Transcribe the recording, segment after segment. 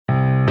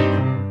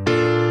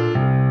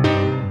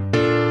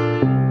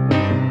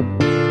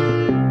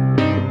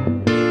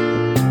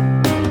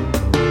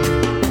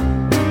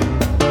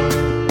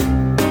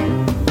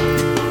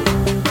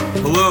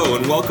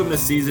to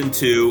Season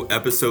 2,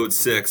 Episode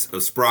 6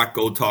 of Sprott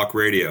Gold Talk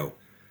Radio.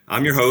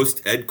 I'm your host,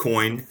 Ed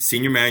Coyne,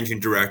 Senior Managing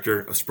Director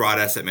of Sprott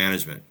Asset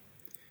Management.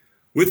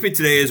 With me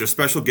today is our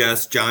special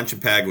guest, John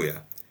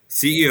Ciampaglia,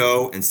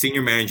 CEO and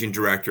Senior Managing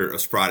Director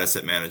of Sprott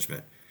Asset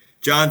Management.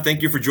 John,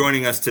 thank you for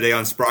joining us today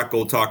on Sprott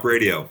Gold Talk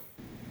Radio.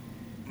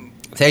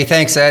 Hey,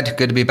 thanks, Ed.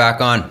 Good to be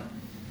back on.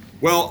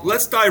 Well,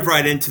 let's dive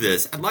right into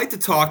this. I'd like to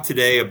talk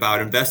today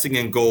about investing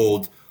in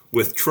gold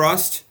with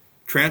trust,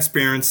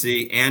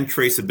 transparency, and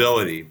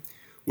traceability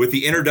with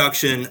the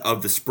introduction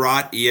of the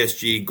Sprott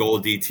ESG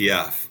Gold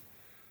ETF.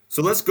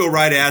 So let's go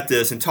right at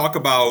this and talk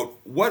about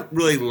what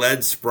really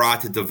led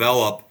Sprott to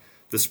develop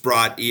the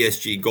Sprott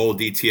ESG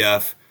Gold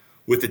ETF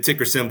with the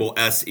ticker symbol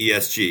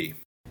SESG.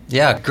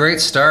 Yeah,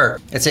 great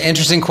start. It's an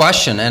interesting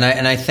question, and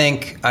I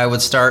think I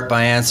would start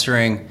by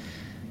answering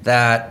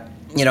that,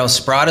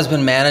 Sprott has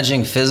been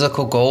managing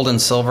physical gold and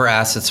silver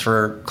assets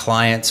for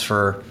clients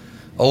for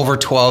over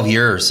 12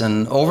 years.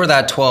 And over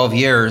that 12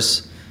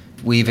 years,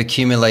 we've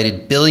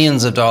accumulated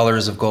billions of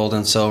dollars of gold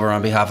and silver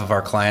on behalf of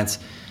our clients.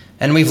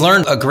 And we've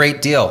learned a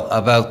great deal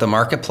about the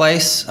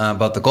marketplace,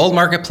 about the gold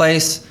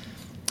marketplace,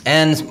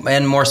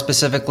 and more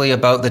specifically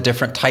about the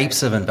different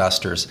types of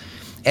investors.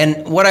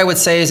 And what I would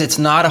say is it's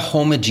not a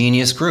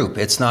homogeneous group.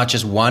 It's not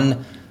just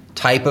one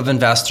type of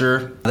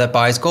investor that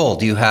buys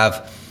gold. You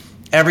have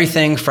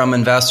everything from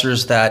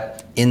investors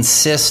that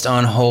insist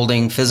on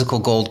holding physical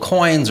gold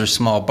coins or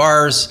small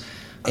bars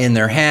in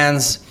their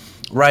hands,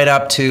 right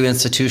up to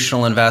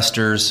institutional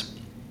investors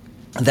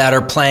that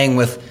are playing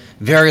with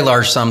very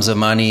large sums of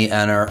money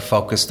and are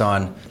focused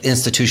on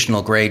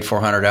institutional grade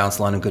 400-ounce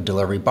London Good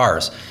Delivery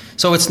bars.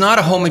 So it's not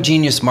a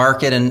homogeneous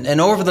market.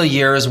 And over the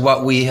years,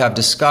 what we have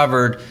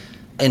discovered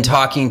in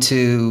talking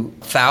to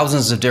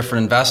thousands of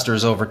different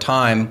investors over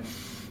time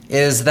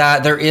is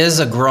that there is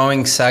a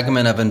growing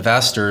segment of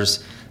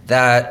investors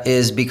that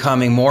is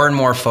becoming more and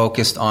more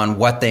focused on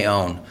what they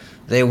own.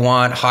 They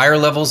want higher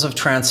levels of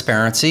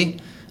transparency.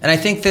 And I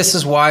think this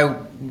is why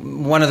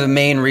one of the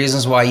main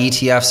reasons why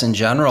ETFs in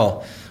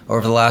general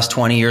over the last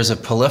 20 years have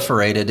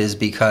proliferated is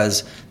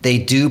because they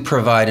do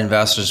provide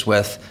investors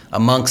with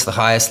amongst the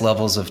highest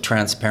levels of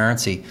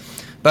transparency.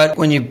 But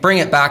when you bring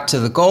it back to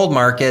the gold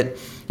market,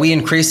 we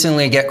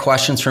increasingly get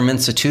questions from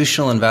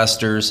institutional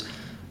investors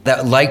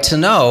that like to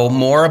know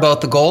more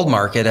about the gold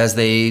market as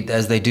they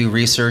do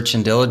research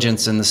and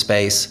diligence in the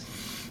space.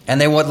 And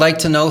they would like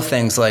to know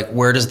things like,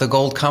 where does the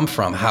gold come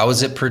from? How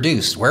is it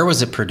produced? Where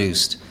was it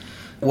produced?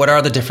 What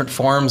are the different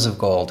forms of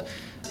gold?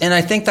 And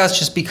I think that's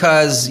just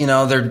because,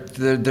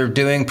 they're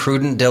doing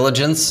prudent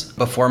diligence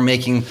before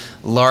making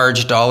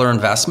large dollar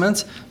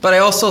investments. But I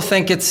also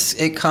think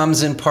it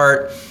comes in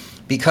part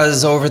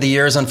because over the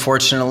years,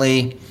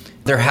 unfortunately,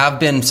 there have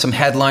been some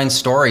headline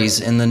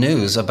stories in the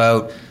news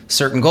about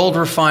certain gold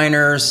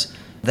refiners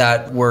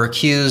that were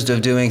accused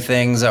of doing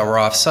things that were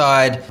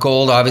offside.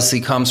 Gold obviously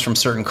comes from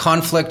certain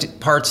conflict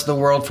parts of the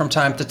world from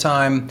time to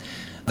time.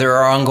 There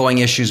are ongoing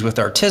issues with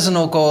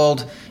artisanal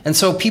gold. And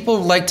so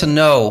people like to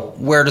know,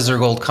 where does their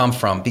gold come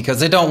from? Because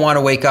they don't want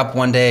to wake up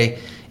one day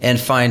and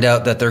find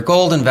out that their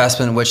gold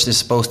investment, which is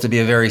supposed to be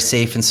a very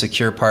safe and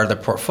secure part of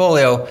their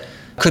portfolio,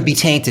 could be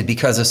tainted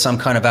because of some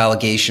kind of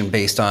allegation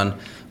based on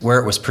where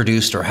it was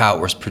produced or how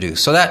it was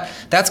produced. So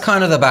that's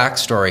kind of the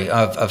backstory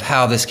of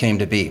how this came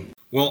to be.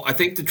 Well, I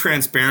think the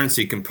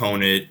transparency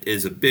component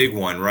is a big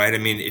one, right? I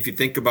mean, if you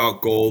think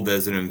about gold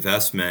as an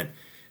investment,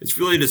 it's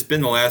really just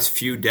been the last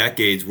few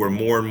decades where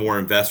more and more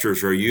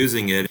investors are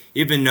using it.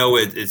 Even though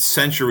it's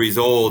centuries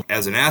old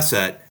as an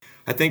asset,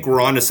 I think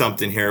we're onto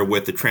something here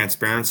with the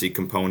transparency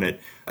component,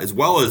 as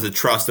well as the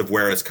trust of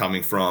where it's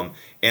coming from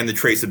and the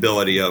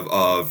traceability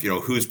of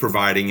who's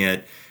providing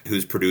it,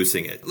 who's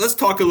producing it. Let's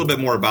talk a little bit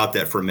more about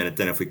that for a minute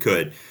then, if we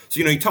could. So,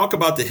 you talk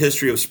about the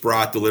history of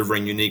Sprott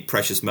delivering unique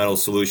precious metal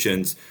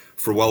solutions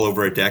for well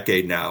over a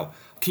decade now.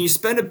 Can you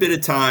spend a bit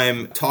of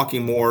time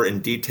talking more in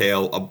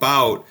detail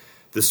about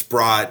the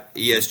Sprott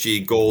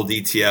ESG Gold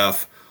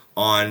ETF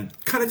on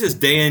kind of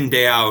just day in,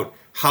 day out,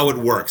 how it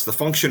works, the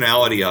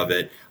functionality of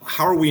it?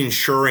 How are we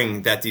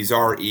ensuring that these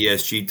are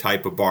ESG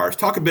type of bars?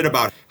 Talk a bit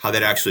about how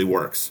that actually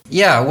works.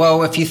 Yeah,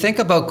 well, if you think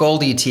about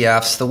gold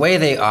ETFs, the way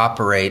they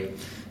operate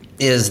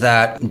is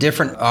that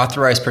different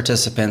authorized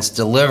participants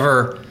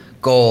deliver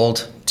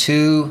gold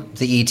to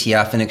the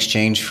ETF in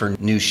exchange for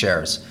new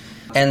shares.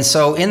 And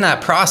so in that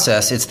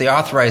process, it's the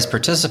authorized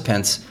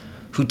participants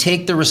who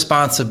take the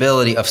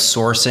responsibility of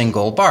sourcing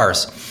gold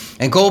bars.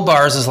 And gold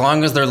bars, as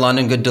long as they're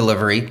London Good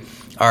Delivery,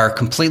 are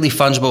completely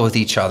fungible with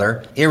each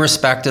other,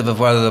 irrespective of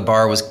whether the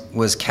bar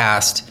was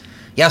cast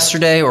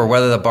yesterday or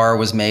whether the bar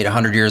was made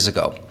 100 years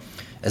ago.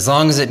 As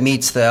long as it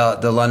meets the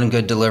London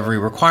Good Delivery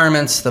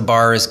requirements, the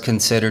bar is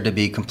considered to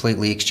be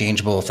completely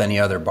exchangeable with any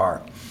other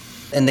bar.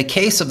 In the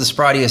case of the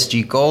Sprott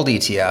ESG Gold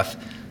ETF,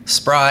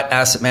 Sprott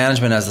Asset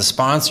Management, as the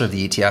sponsor of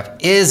the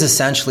ETF, is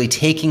essentially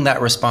taking that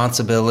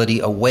responsibility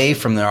away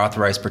from the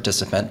authorized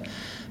participant,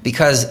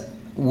 because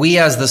we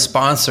as the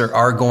sponsor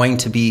are going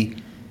to be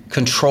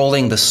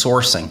controlling the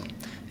sourcing.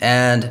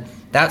 And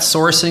That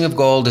sourcing of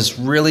gold is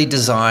really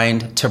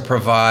designed to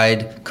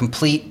provide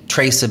complete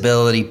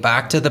traceability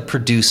back to the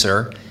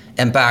producer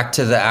and back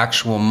to the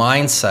actual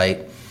mine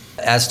site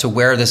as to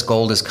where this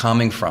gold is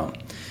coming from.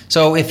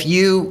 So if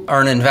you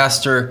are an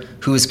investor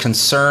who is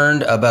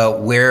concerned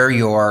about where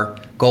your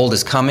gold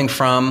is coming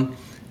from,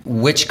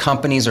 which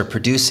companies are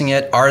producing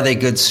it, are they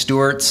good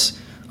stewards,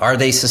 are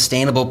they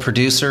sustainable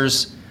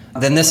producers,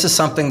 then this is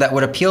something that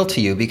would appeal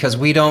to you, because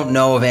we don't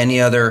know of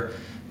any other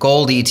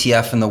gold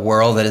ETF in the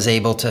world that is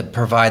able to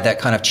provide that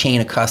kind of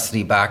chain of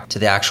custody back to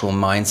the actual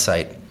mine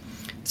site.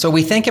 So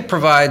we think it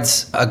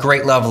provides a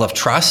great level of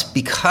trust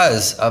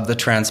because of the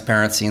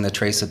transparency and the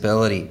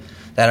traceability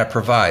that it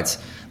provides.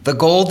 The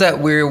gold that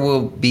we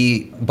will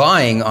be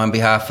buying on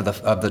behalf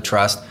of the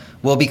trust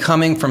will be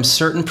coming from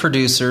certain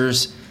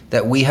producers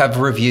that we have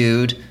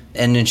reviewed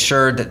and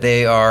ensured that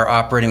they are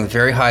operating with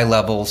very high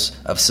levels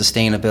of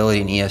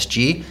sustainability and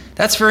ESG.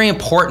 That's very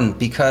important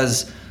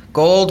because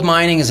gold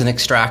mining is an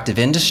extractive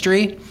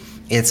industry.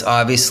 It's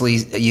obviously,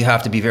 you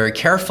have to be very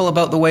careful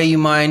about the way you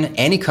mine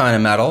any kind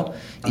of metal.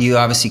 You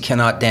obviously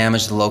cannot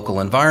damage the local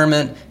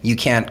environment. You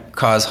can't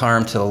cause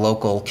harm to the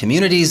local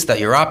communities that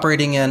you're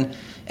operating in.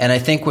 And I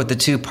think with the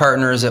two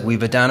partners that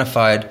we've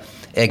identified,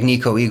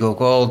 Agnico Eagle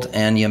Gold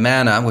and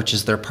Yamana, which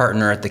is their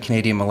partner at the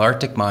Canadian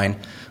Malartic mine,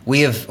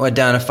 we have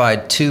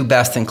identified two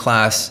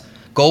best-in-class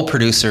gold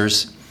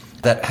producers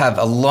that have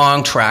a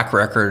long track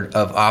record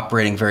of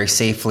operating very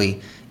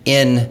safely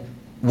in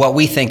what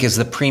we think is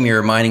the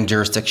premier mining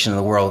jurisdiction in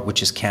the world,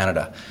 which is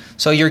Canada.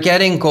 So you're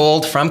getting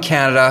gold from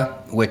Canada,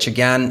 which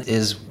again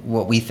is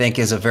what we think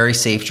is a very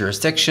safe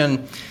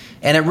jurisdiction,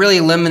 and it really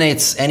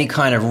eliminates any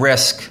kind of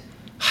risk,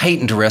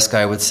 heightened risk,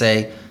 I would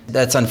say,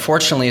 that's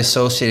unfortunately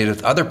associated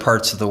with other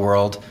parts of the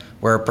world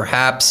where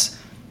perhaps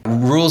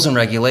rules and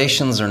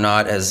regulations are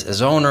not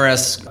as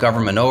onerous,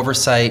 government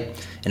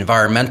oversight,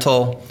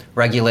 environmental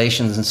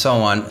regulations, and so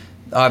on.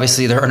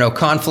 Obviously, there are no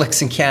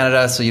conflicts in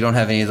Canada, so you don't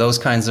have any of those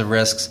kinds of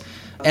risks.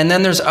 And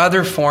then there's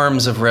other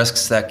forms of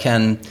risks that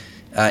can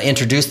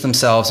introduce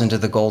themselves into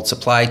the gold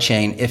supply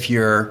chain if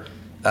you're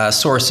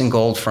sourcing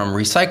gold from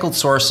recycled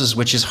sources,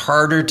 which is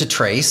harder to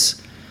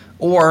trace,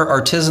 or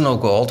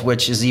artisanal gold,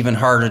 which is even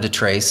harder to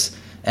trace,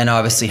 and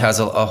obviously has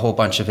a whole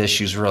bunch of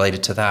issues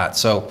related to that.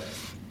 So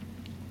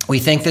we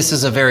think this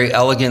is a very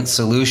elegant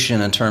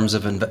solution in terms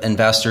of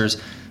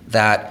investors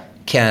that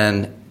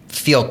can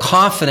feel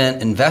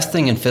confident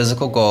investing in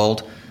physical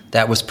gold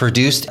that was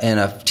produced in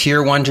a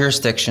tier 1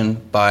 jurisdiction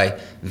by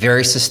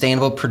very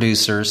sustainable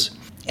producers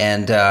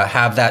and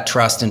have that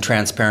trust and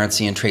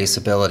transparency and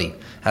traceability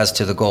as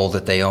to the gold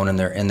that they own in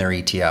their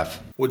ETF.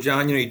 Well,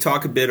 John, you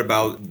talk a bit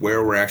about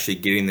where we're actually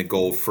getting the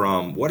gold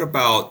from. What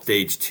about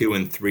stage 2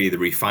 and 3, the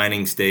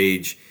refining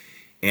stage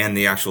and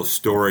the actual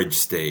storage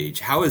stage?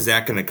 How is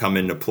that going to come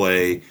into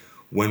play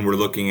when we're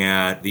looking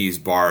at these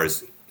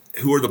bars?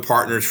 Who are the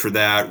partners for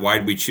that? Why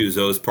did we choose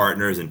those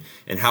partners?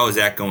 And how is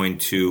that going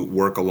to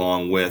work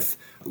along with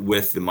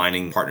the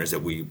mining partners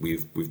that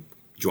we've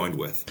joined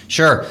with?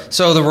 Sure.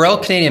 So the Royal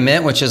Canadian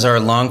Mint, which is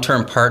our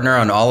long-term partner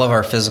on all of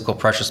our physical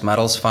precious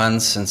metals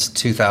funds since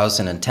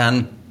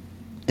 2010,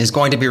 is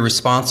going to be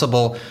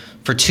responsible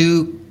for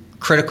two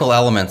critical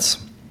elements.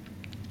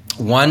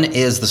 One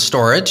is the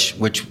storage,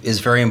 which is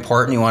very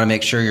important. You want to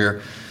make sure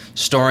you're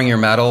storing your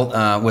metal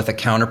with a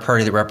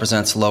counterparty that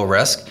represents low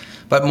risk.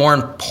 But more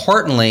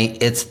importantly,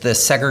 it's the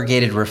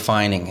segregated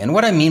refining. And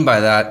what I mean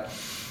by that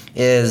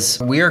is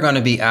we are going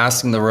to be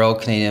asking the Royal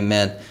Canadian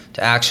Mint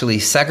to actually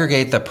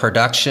segregate the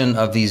production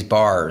of these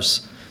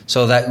bars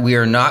so that we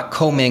are not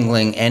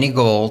commingling any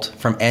gold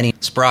from any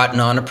Sprott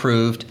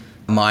non-approved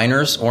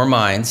miners or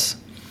mines,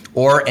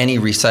 or any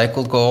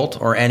recycled gold,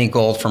 or any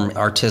gold from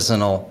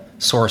artisanal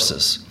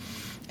sources.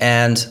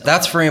 And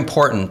that's very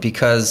important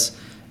because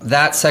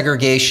that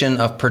segregation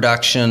of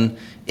production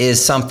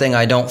is something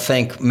I don't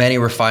think many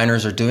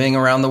refiners are doing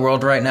around the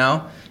world right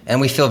now. And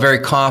we feel very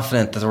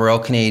confident that the Royal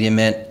Canadian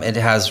Mint, it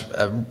has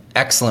an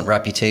excellent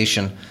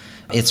reputation.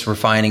 Its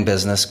refining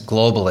business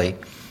globally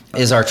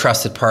is our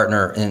trusted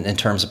partner in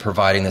terms of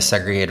providing the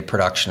segregated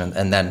production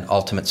and then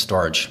ultimate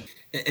storage.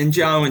 And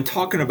John, when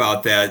talking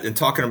about that and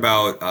talking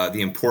about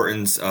the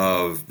importance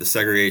of the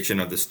segregation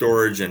of the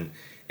storage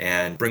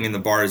and bringing the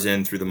bars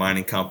in through the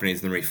mining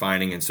companies and the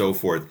refining and so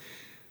forth,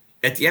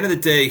 at the end of the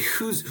day,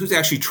 who's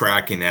actually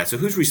tracking that? So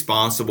who's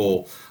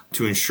responsible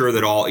to ensure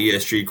that all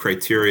ESG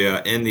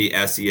criteria in the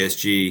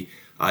SESG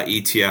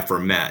ETF are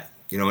met?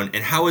 And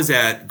how is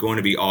that going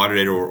to be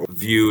audited or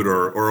viewed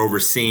or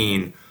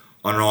overseen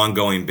on an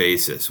ongoing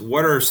basis?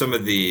 What are some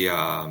of the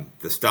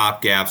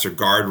stopgaps or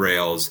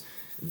guardrails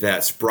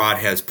that Sprott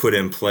has put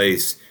in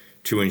place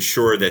to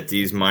ensure that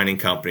these mining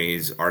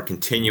companies are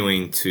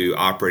continuing to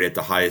operate at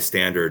the highest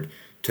standard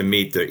to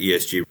meet the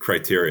ESG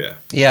criteria?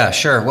 Yeah,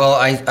 sure. Well,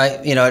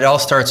 it all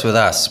starts with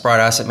us.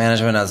 Sprott Asset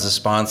Management, as a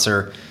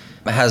sponsor,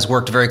 has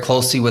worked very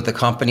closely with the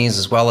companies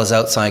as well as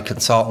outside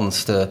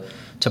consultants to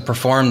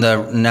perform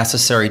the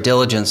necessary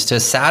diligence to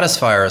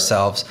satisfy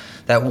ourselves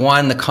that,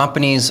 one, the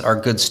companies are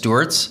good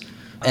stewards,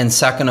 And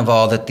second of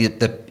all,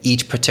 that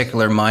each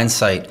particular mine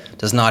site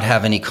does not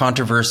have any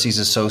controversies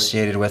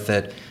associated with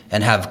it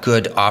and have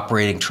good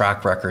operating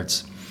track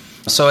records.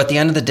 So at the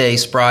end of the day,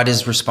 Sprott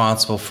is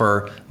responsible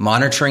for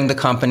monitoring the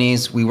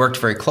companies. We worked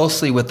very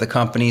closely with the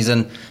companies,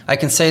 and I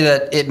can say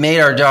that it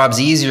made our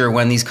jobs easier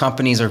when these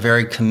companies are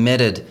very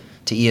committed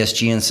to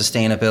ESG and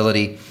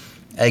sustainability.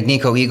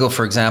 Agnico Eagle,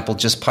 for example,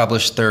 just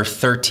published their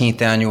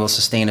 13th annual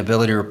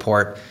sustainability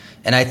report,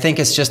 and I think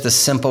it's just a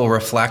simple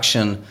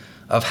reflection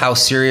of how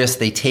serious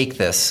they take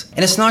this.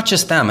 And it's not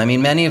just them. I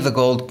mean, many of the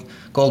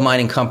gold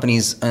mining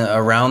companies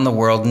around the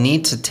world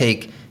need to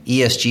take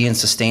ESG and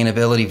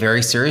sustainability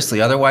very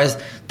seriously. Otherwise,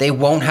 they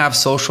won't have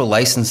social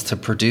license to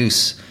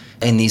produce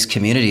in these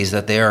communities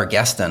that they are a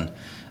guest in.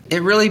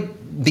 It really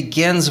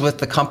begins with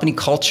the company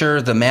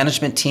culture, the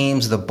management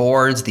teams, the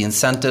boards, the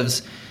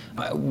incentives.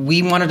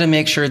 We wanted to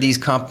make sure these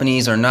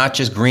companies are not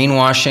just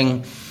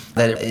greenwashing,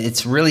 that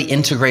it's really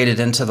integrated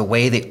into the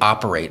way they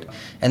operate.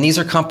 And these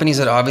are companies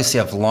that obviously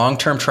have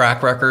long-term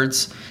track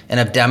records and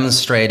have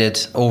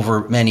demonstrated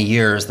over many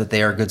years that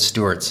they are good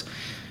stewards.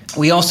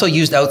 We also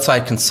used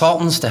outside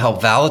consultants to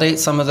help validate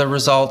some of the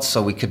results,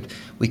 so we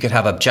could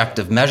have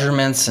objective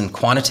measurements and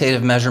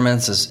quantitative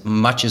measurements as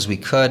much as we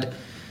could,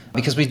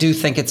 because we do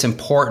think it's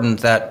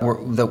important that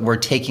we're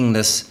taking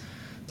this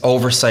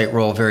oversight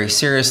role very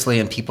seriously,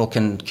 and people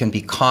can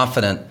be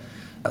confident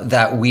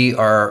that we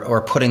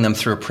are putting them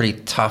through a pretty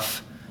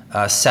tough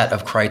set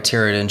of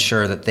criteria to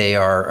ensure that they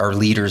are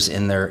leaders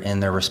in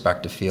their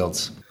respective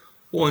fields.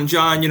 Well, and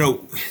John,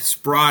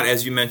 Sprott,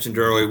 as you mentioned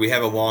earlier, we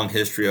have a long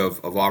history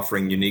of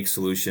offering unique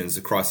solutions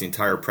across the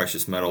entire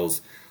precious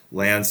metals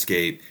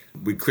landscape.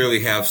 We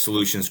clearly have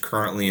solutions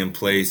currently in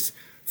place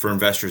for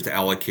investors to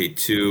allocate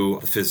to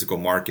the physical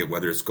market,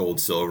 whether it's gold,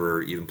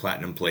 silver, even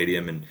platinum,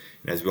 palladium, and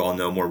as we all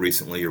know, more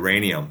recently,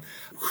 uranium.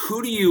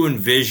 Who do you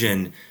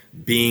envision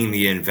being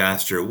the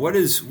investor? What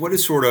is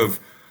sort of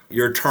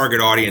your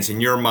target audience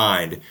in your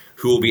mind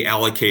who will be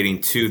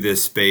allocating to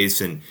this space,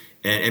 and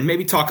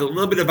maybe talk a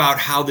little bit about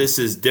how this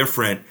is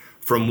different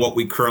from what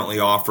we currently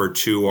offer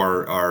to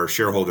our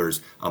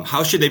shareholders.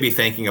 How should they be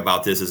thinking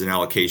about this as an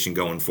allocation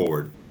going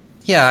forward?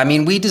 Yeah, I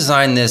mean, we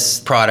designed this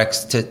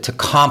product to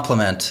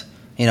complement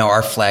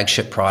our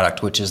flagship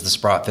product, which is the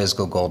Sprott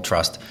Physical Gold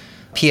Trust.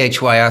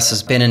 PHYS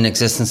has been in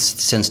existence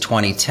since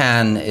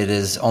 2010. It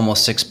is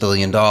almost $6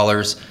 billion,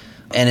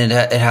 and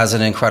it has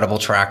an incredible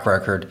track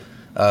record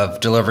of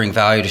delivering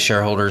value to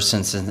shareholders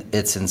since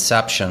its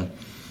inception.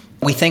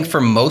 We think for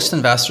most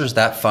investors,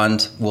 that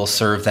fund will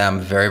serve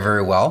them very,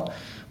 very well.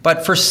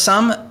 But for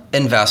some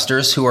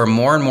investors who are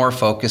more and more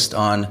focused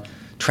on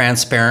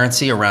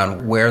transparency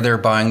around where they're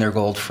buying their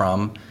gold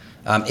from,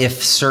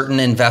 if certain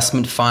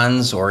investment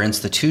funds or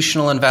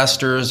institutional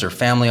investors or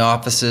family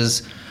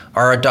offices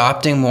are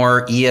adopting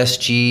more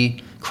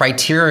ESG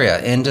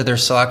criteria into their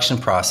selection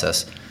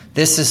process,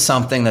 this is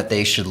something that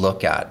they should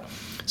look at.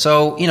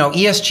 So,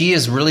 ESG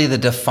is really the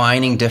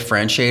defining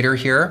differentiator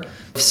here.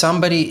 If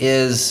somebody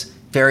is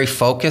very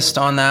focused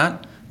on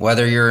that,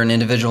 whether you're an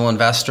individual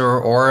investor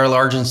or a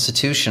large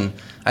institution,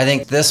 I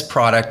think this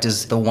product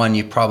is the one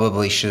you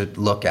probably should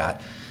look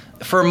at.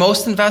 For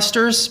most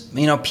investors,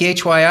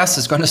 PHYS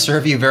is going to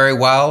serve you very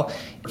well.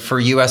 For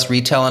U.S.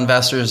 retail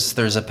investors,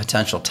 there's a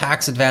potential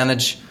tax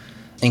advantage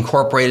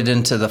incorporated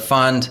into the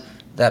fund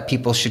that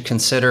people should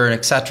consider, and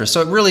et cetera.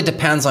 So it really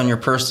depends on your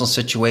personal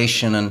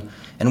situation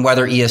and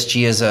whether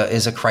ESG is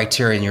a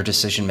criteria in your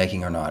decision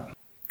making or not.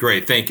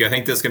 Great, thank you. I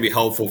think that's going to be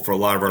helpful for a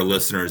lot of our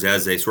listeners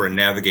as they sort of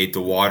navigate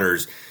the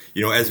waters.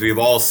 As we've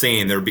all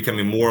seen, there are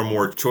becoming more and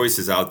more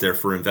choices out there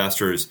for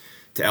investors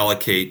to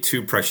allocate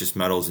to precious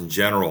metals in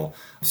general.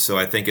 So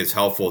I think it's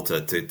helpful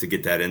to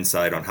get that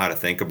insight on how to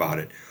think about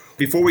it.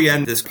 Before we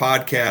end this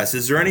podcast,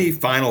 is there any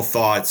final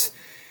thoughts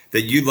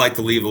that you'd like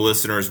to leave the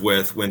listeners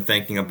with when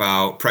thinking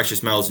about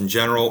precious metals in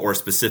general or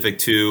specific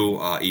to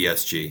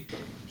ESG?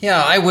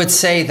 Yeah, I would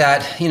say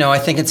that, I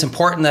think it's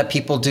important that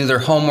people do their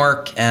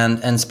homework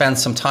and spend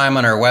some time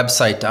on our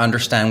website to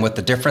understand what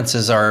the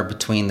differences are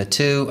between the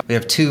two. We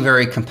have two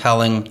very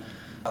compelling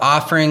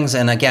offerings.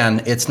 And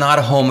again, it's not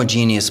a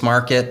homogeneous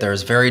market.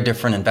 There's very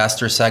different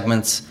investor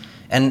segments.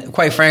 And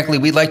quite frankly,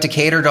 we'd like to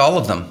cater to all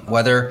of them,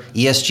 whether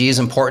ESG is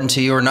important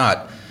to you or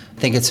not. I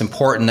think it's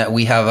important that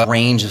we have a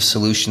range of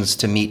solutions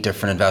to meet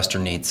different investor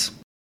needs.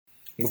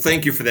 Well,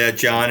 thank you for that,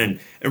 John.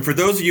 And for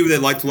those of you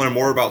that like to learn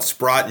more about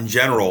Sprott in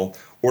general,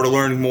 or to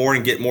learn more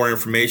and get more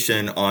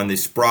information on the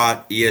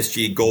Sprott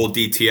ESG Gold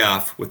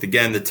ETF with,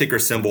 again, the ticker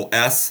symbol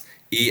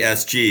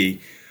SESG,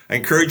 I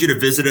encourage you to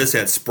visit us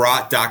at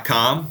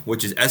sprott.com,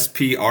 which is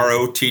SPROTT.com,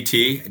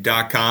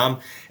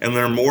 and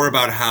learn more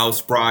about how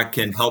Sprott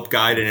can help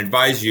guide and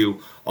advise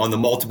you on the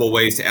multiple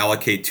ways to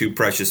allocate to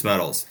precious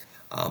metals.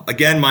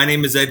 Again, my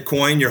name is Ed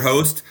Coyne, your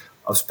host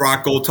of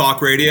Sprott Gold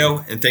Talk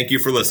Radio, and thank you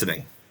for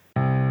listening.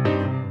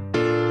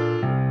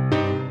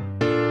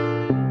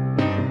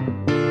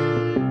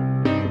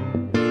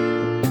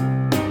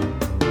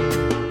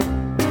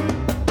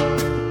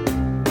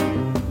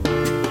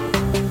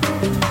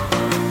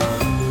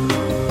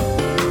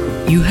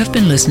 You have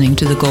been listening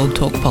to the Gold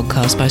Talk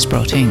podcast by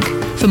Sprott Inc.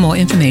 For more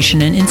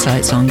information and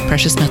insights on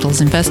precious metals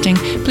investing,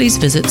 please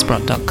visit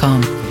sprott.com.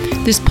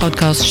 This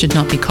podcast should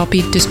not be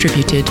copied,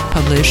 distributed,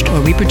 published, or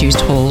reproduced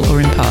whole or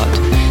in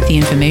part. The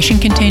information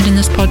contained in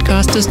this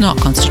podcast does not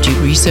constitute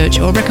research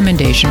or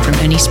recommendation from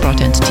any Sprott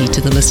entity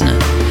to the listener.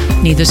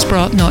 Neither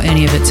Sprott nor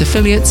any of its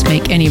affiliates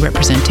make any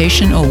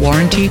representation or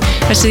warranty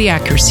as to the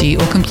accuracy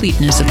or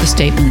completeness of the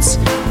statements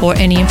or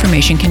any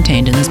information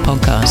contained in this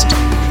podcast,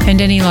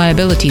 and any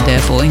liability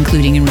therefore,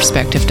 including in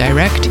respect of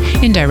direct,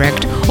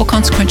 indirect, or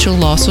consequential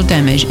loss or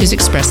damage, is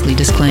expressly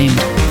disclaimed.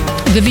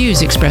 The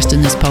views expressed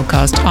in this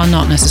podcast are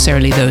not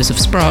necessarily those of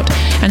Sprott,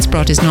 and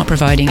Sprott is not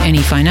providing any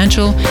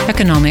financial,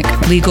 economic,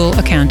 legal,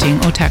 accounting,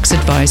 or tax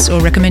advice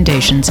or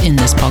recommendations in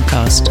this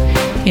podcast.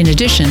 In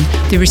addition,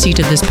 the receipt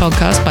of this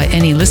podcast by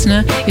any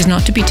listener is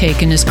not to be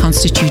taken as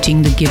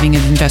constituting the giving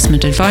of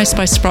investment advice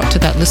by Sprott to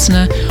that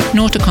listener,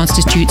 nor to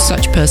constitute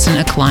such person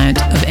a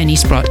client of any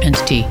Sprott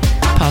entity.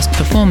 Past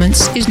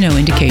performance is no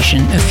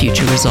indication of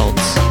future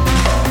results.